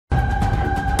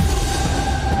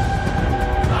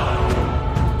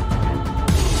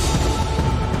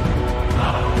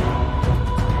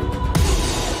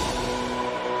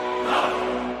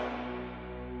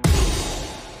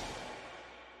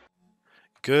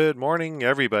Good morning,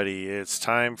 everybody. It's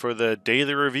time for the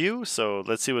daily review. So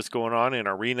let's see what's going on in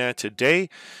Arena today.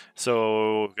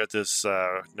 So we've got this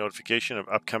notification of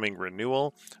upcoming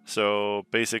renewal. So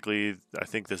basically, I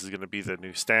think this is going to be the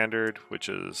new standard, which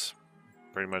is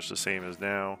pretty much the same as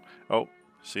now. Oh,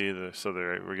 see,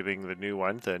 we're getting the new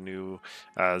one, the new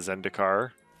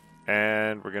Zendikar,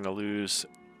 and we're going to lose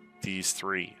these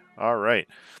three. All right.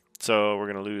 So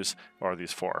we're going to lose, or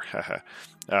these four,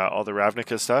 all the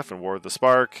Ravnica stuff and War of the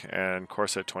Spark and Core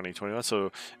Set 2021.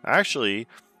 So actually,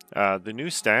 the new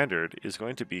standard is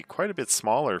going to be quite a bit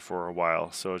smaller for a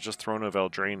while. So just Throne of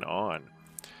Eldraine on.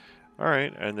 All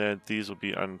right, and then these will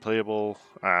be unplayable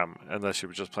unless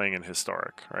you're just playing in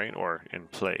Historic, right, or in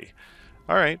Play.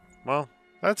 All right, well,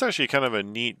 that's actually kind of a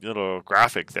neat little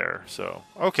graphic there. So,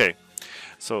 okay,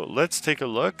 so let's take a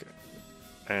look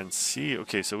and see.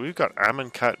 Okay, so we've got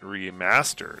Amonkhet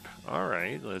Remastered. All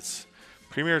right, let's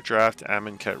Premier Draft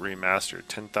Amonkhet Remastered.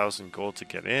 10,000 gold to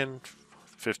get in,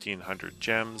 1,500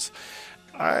 gems.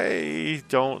 I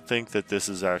don't think that this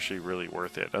is actually really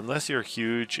worth it unless you're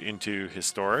huge into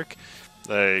Historic.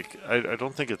 Like, I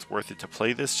don't think it's worth it to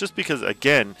play this just because,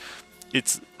 again,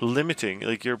 it's limiting.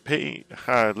 Like, you're paying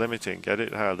limiting, get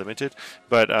it? Limited,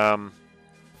 but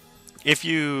if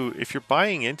you're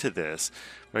buying into this,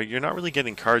 right, you're not really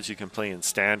getting cards you can play in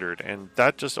standard, and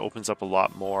that just opens up a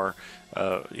lot more,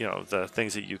 the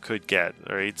things that you could get,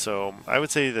 right? So I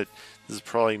would say that this is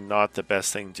probably not the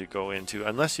best thing to go into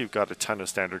unless you've got a ton of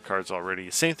standard cards already.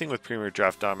 Same thing with Premier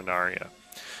Draft Dominaria,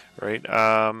 right?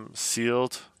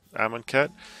 Sealed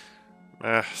Amonkhet,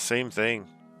 same thing,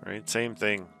 right? Same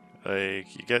thing. Like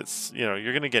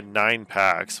you're gonna get 9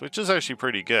 packs, which is actually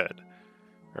pretty good.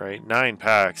 Right, 9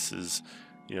 packs is,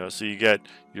 so you get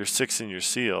your 6 in your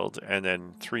sealed, and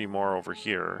then 3 more over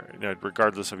here,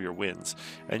 regardless of your wins,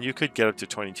 and you could get up to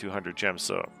 2,200 gems.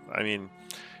 So, I mean,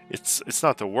 it's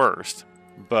not the worst,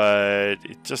 but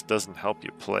it just doesn't help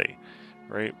you play,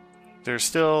 right? There's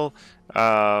still,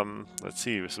 let's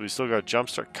see, so we still got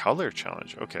Jumpstart Color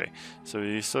Challenge. Okay, so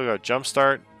we still got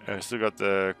Jumpstart, and we still got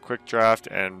the Quick Draft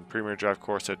and Premier Draft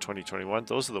Core Set 2021.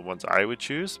 Those are the ones I would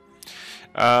choose.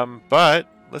 But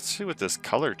let's see what this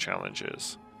color challenge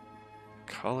is.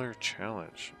 Color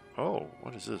challenge. Oh,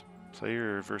 what is this?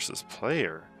 Player versus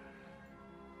player.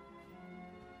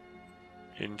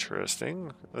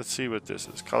 Interesting. Let's see what this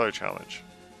is. Color challenge.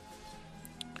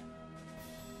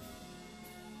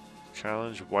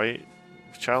 Challenge white.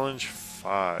 Challenge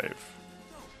 5.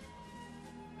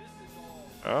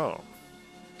 Oh.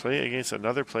 Play against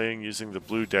another player using the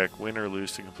blue deck. Win or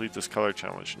lose to complete this color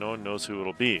challenge. No one knows who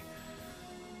it'll be.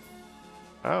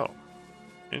 Oh.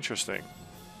 Interesting.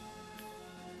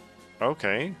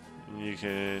 Okay. You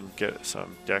can get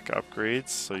some deck upgrades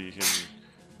so you can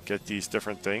get these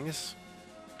different things.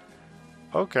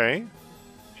 Okay.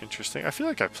 Interesting. I feel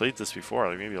like I played this before,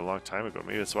 like maybe a long time ago.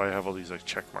 Maybe that's why I have all these like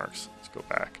check marks. Let's go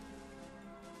back.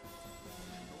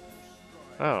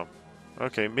 Oh.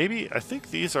 Okay. Maybe I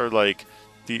think these are like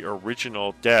the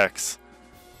original decks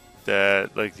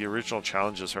that like the original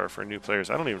challenges are for new players.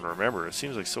 I don't even remember. It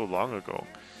seems like so long ago.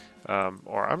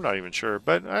 Or I'm not even sure,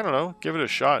 but I don't know. Give it a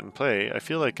shot and play. I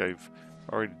feel like I've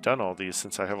already done all these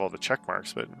since I have all the check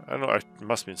marks, but I don't know. It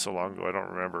must have been so long ago. I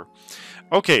don't remember.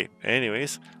 Okay.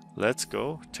 Anyways, let's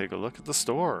go take a look at the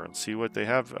store and see what they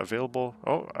have available.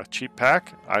 Oh, a cheap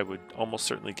pack. I would almost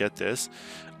certainly get this.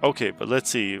 Okay, but let's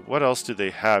see. What else do they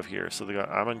have here? So they got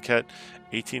Amonkhet,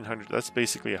 1,800. That's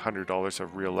basically $100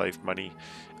 of real life money.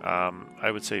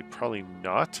 I would say probably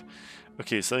not.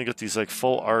 Okay, so then you got these like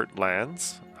full art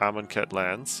lands, Amonkhet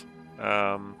lands.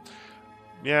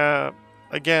 Yeah,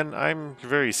 again, I'm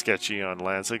very sketchy on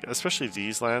lands, like especially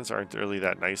these lands aren't really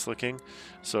that nice looking.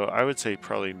 So I would say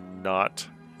probably not.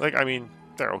 Like, I mean,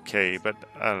 they're okay, but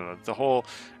I don't know. The whole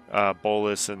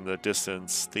bolus and the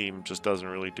distance theme just doesn't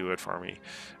really do it for me,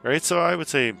 right? So I would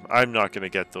say I'm not going to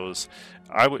get those.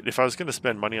 I would, if I was going to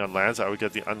spend money on lands, I would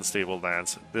get the unstable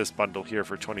lands. This bundle here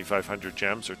for 2,500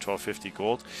 gems or 1,250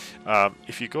 gold.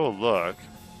 If you go look,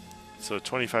 so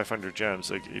 2,500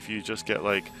 gems. Like if you just get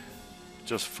like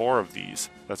just 4 of these,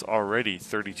 that's already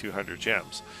 3,200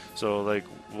 gems. So like,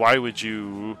 why would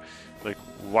you? Like,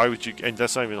 why would you? And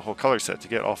that's not even the whole color set. To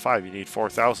get all 5, you need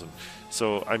 4,000.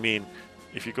 So I mean,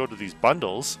 if you go to these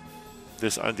bundles,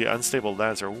 the unstable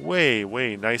lands are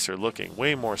way nicer looking,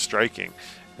 way more striking,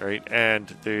 right? And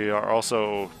they are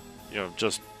also,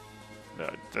 just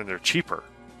and they're cheaper,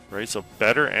 right? So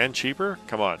better and cheaper.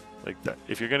 Come on, like that.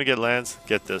 If you're gonna get lands,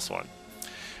 get this one.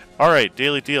 All right,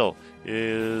 daily deal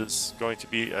is going to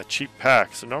be a cheap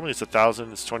pack. So normally it's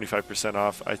 1,000. It's 25%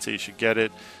 off. I'd say you should get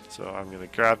it. So I'm gonna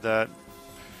grab that.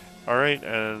 Alright,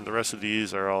 and the rest of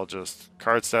these are all just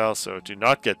card style, so do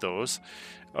not get those.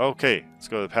 Okay, let's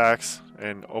go to the packs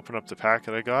and open up the pack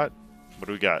that I got. What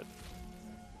do we got?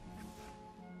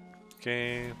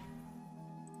 Okay.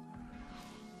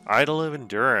 Idol of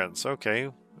Endurance.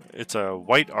 Okay. It's a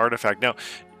white artifact. Now,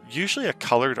 usually a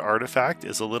colored artifact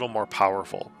is a little more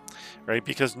powerful, right?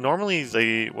 Because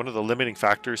normally one of the limiting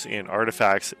factors in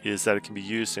artifacts is that it can be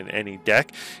used in any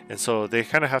deck, and so they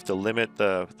kind of have to limit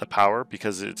the power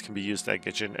because it can be used like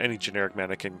any generic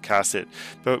mana can cast it.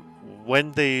 But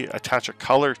when they attach a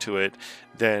color to it,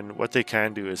 then what they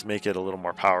can do is make it a little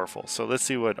more powerful. So let's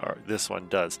see what this one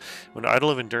does. When Idol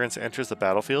of Endurance enters the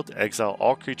battlefield, exile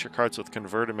all creature cards with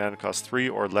converted mana cost 3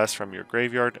 or less from your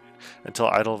graveyard until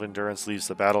Idol of Endurance leaves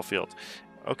the battlefield.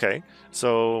 Okay,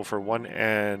 so for 1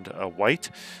 and a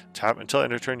white, tap until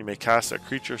end of turn, you may cast a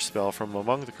creature spell from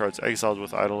among the cards exiled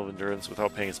with Idol of Endurance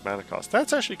without paying its mana cost.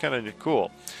 That's actually kind of cool,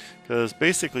 because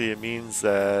basically it means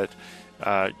that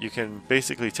you can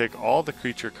basically take all the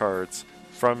creature cards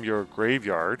from your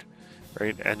graveyard,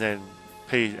 right, and then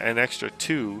pay an extra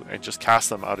 2 and just cast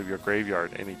them out of your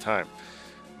graveyard anytime,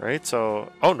 right?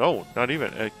 So, oh no, not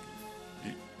even.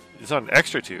 It's not an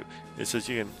extra 2. It says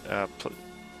you can,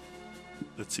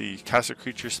 let's see, cast a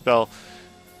creature spell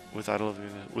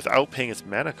without paying its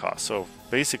mana cost. So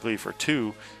basically for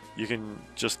 2, you can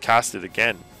just cast it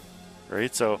again,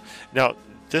 right? So now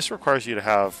this requires you to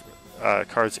have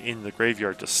cards in the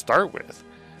graveyard to start with,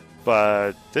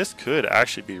 but this could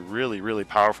actually be really, really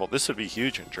powerful. This would be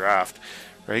huge in draft,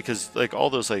 right? Because like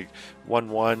all those like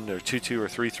 1/1 or 2/2 or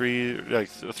 3/3 like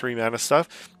 3 mana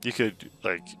stuff, you could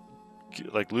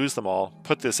like lose them all,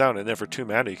 put this out, and then for 2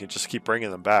 mana you can just keep bringing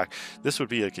them back. This would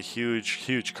be like a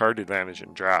huge card advantage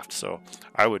in draft, so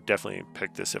I would definitely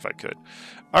pick this if I could.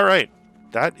 All right,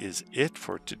 that is it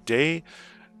for today.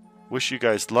 Wish you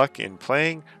guys luck in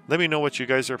playing. Let me know what you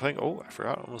guys are playing. Oh, I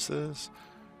forgot almost this.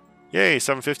 Yay,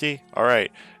 750. All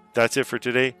right, that's it for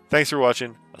today. Thanks for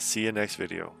watching. I'll see you next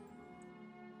video.